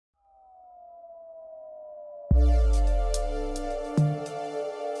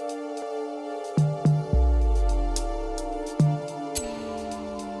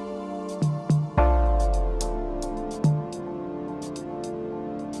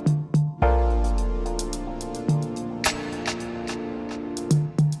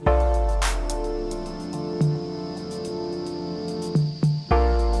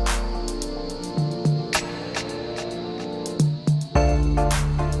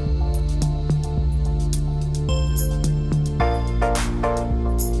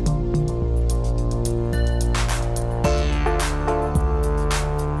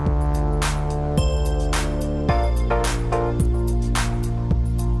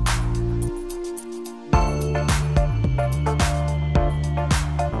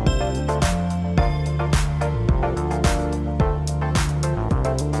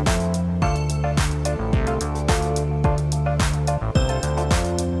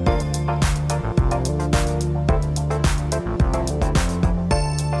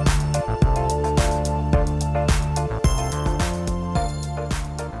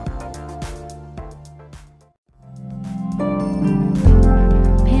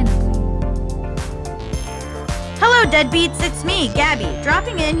Hello, Deadbeats, it's me, Gabby,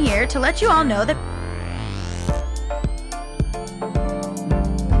 dropping in here to let you all know that...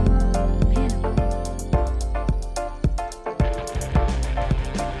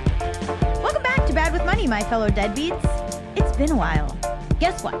 Welcome back to Bad with Money, my fellow Deadbeats. It's been a while.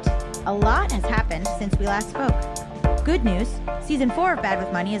 Guess what? A lot has happened since we last spoke. Good news, Season 4 of Bad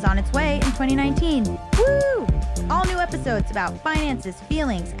with Money is on its way in 2019. Woo! All new episodes about finances,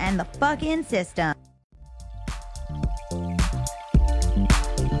 feelings, and the fucking system.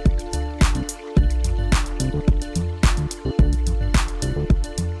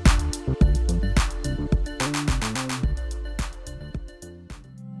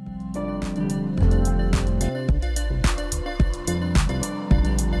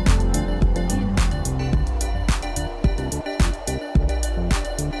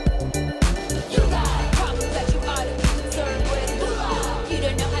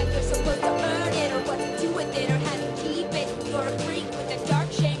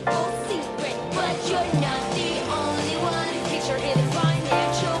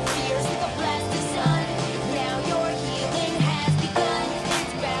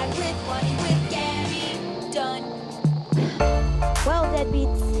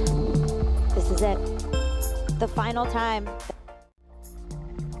 Deadbeats, this is it. The final time.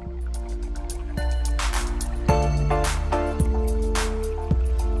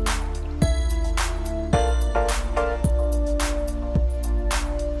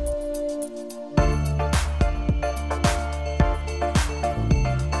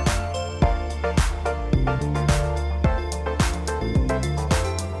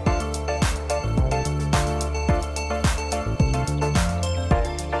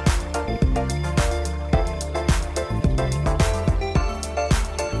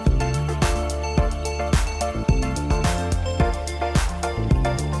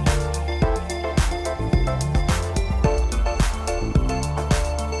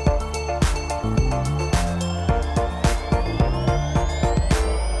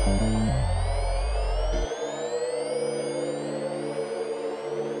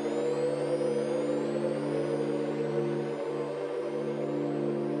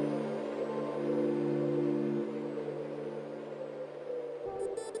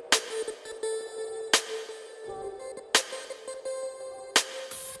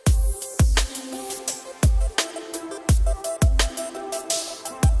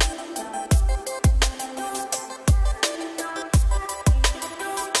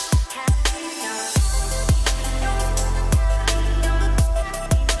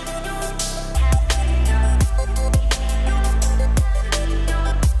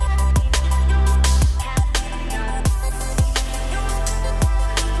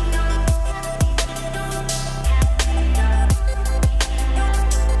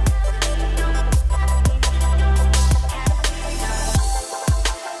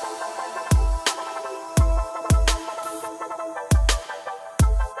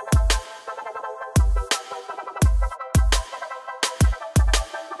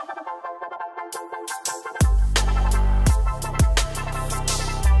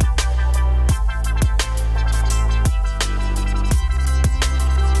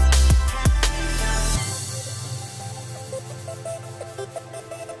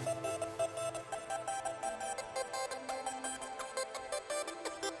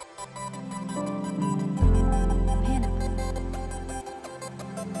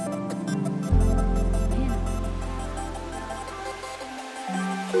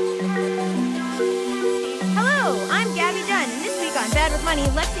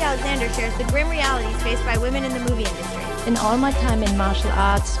 Lexi Alexander shares the grim realities faced by women in the movie industry. In all my time in martial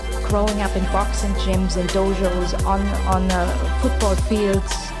arts, growing up in boxing gyms and dojos, on football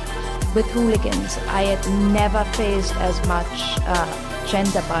fields with hooligans, I had never faced as much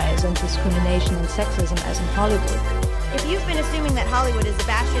gender bias and discrimination and sexism as in Hollywood. If you've been assuming that Hollywood is a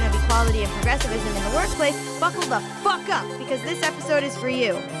bastion of equality and progressivism in the workplace, buckle the fuck up, because this episode is for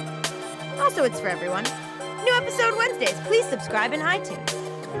you. Also, it's for everyone. New episode Wednesdays. Please subscribe in iTunes.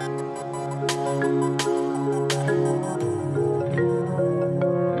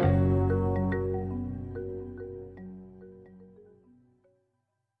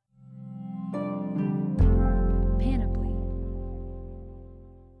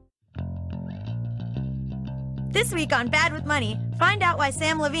 This week on Bad with Money, find out why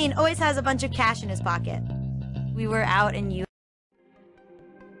Sam Levine always has a bunch of cash in his pocket. We were out and you...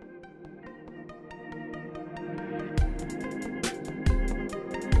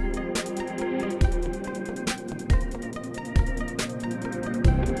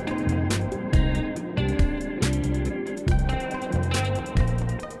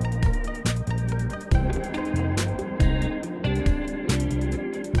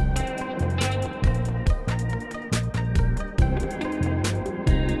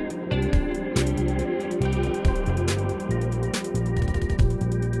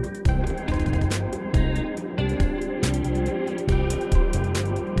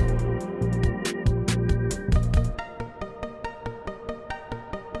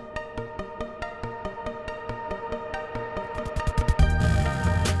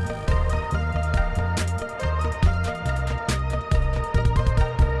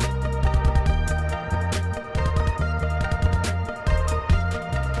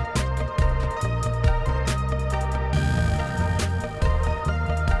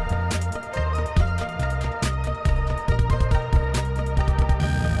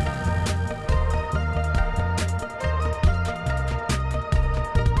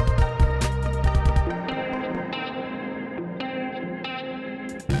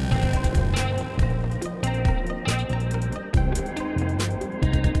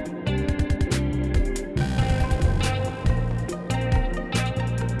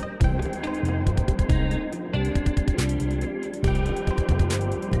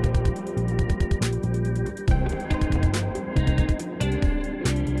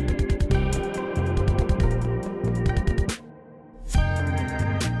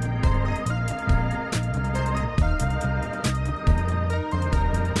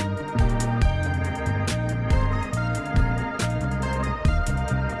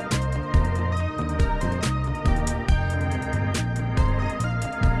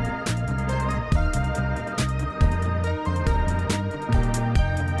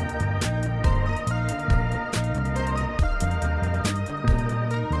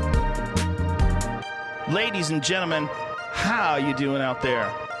 Ladies and gentlemen, how you doing out there?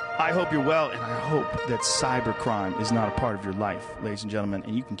 I hope you're well, and I hope that cybercrime is not a part of your life, ladies and gentlemen,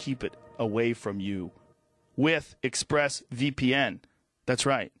 and you can keep it away from you with ExpressVPN. That's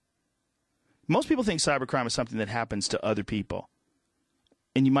right. Most people think cybercrime is something that happens to other people,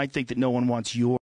 and you might think that no one wants your